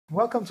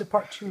Welcome to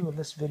part 2 of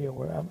this video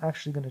where I'm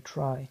actually going to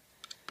try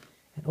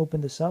and open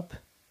this up.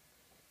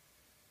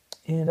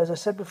 And as I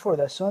said before,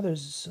 I saw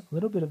there's a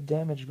little bit of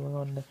damage going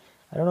on.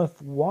 I don't know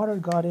if water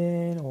got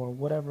in or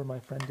whatever my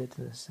friend did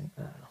to this thing.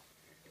 I don't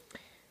know.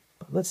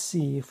 But let's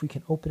see if we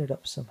can open it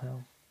up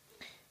somehow.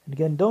 And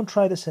again, don't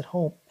try this at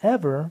home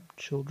ever,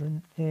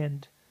 children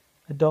and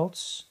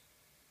adults,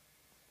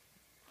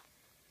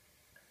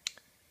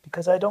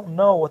 because I don't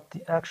know what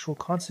the actual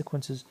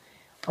consequences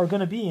are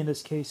going to be in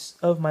this case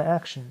of my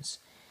actions.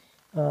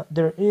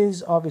 There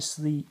is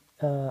obviously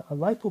a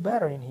LiPo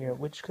battery in here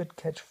which could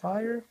catch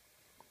fire,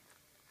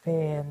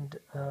 and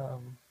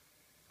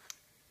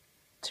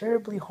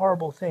terribly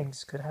horrible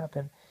things could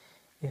happen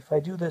if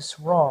I do this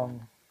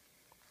wrong,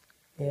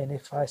 and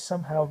if I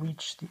somehow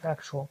reach the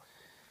actual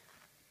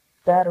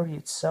battery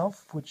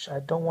itself, which I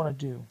don't want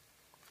to do.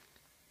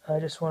 I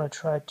just want to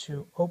try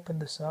to open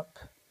this up,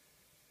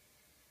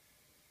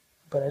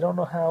 but I don't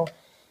know how,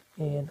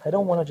 and I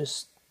don't want to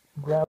just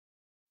grab.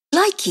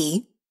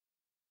 Likey